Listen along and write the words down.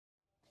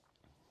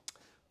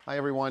Hi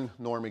everyone,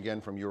 Norm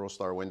again from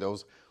EuroStar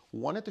Windows.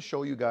 Wanted to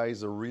show you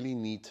guys a really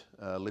neat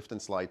lift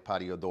and slide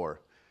patio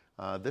door.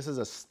 This is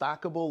a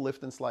stackable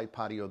lift and slide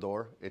patio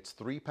door. It's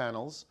 3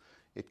 panels.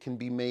 It can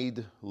be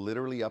made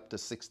literally up to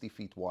 60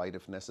 feet wide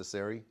if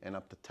necessary and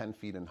up to 10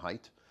 feet in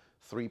height.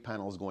 3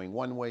 panels going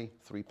one way,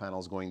 3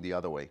 panels going the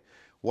other way.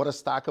 What a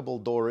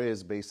stackable door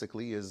is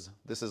basically is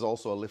this is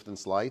also a lift and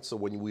slide. So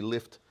when we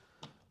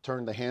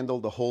turn the handle,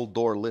 the whole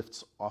door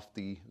lifts off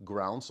the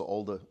ground, so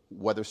all the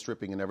weather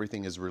stripping and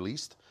everything is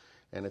released,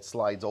 and it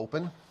slides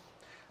open.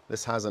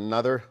 This has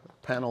another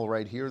panel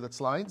right here that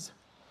slides,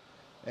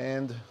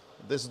 and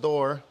this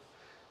door,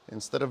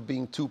 instead of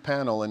being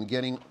 2-panel and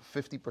getting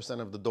 50%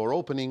 of the door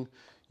opening,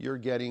 you're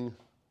getting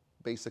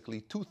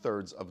basically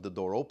 2/3 of the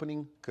door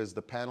opening because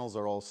the panels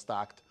are all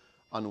stacked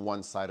on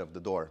one side of the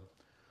door.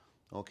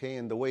 Okay,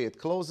 and the way it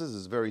closes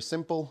is very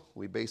simple.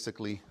 We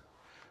basically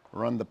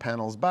run the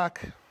panels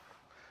back.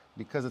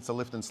 Because it's a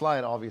lift and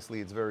slide,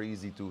 obviously it's very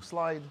easy to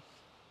slide.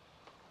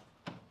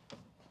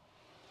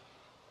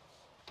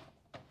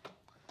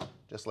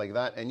 Just like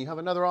that. And you have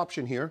another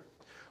option here.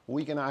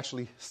 We can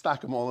actually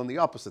stack them all on the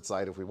opposite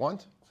side if we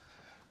want.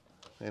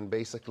 And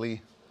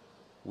basically,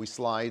 we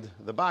slide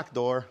the back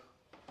door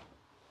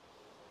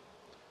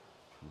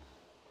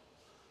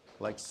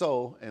like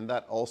so, and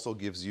that also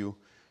gives you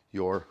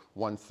your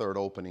 1/3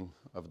 opening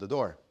of the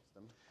door.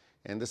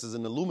 And this is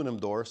an aluminum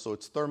door, so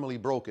it's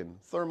thermally broken.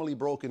 Thermally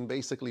broken,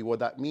 basically what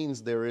that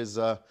means, there is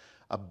a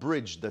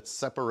bridge that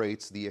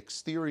separates the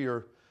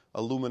exterior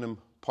aluminum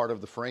part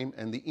of the frame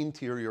and the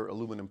interior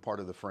aluminum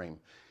part of the frame.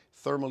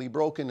 Thermally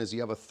broken is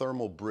you have a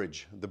thermal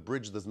bridge. The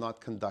bridge does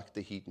not conduct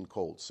the heat and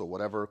cold, so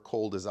whatever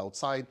cold is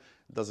outside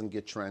doesn't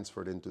get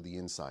transferred into the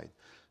inside.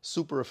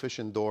 Super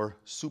efficient door,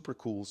 super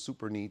cool,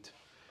 super neat,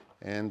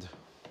 and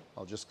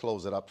I'll just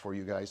close it up for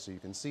you guys so you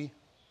can see.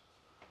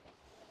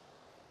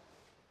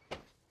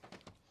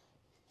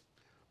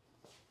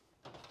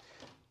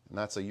 And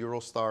that's a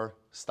EuroStar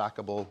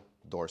stackable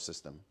door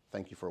system.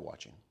 Thank you for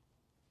watching.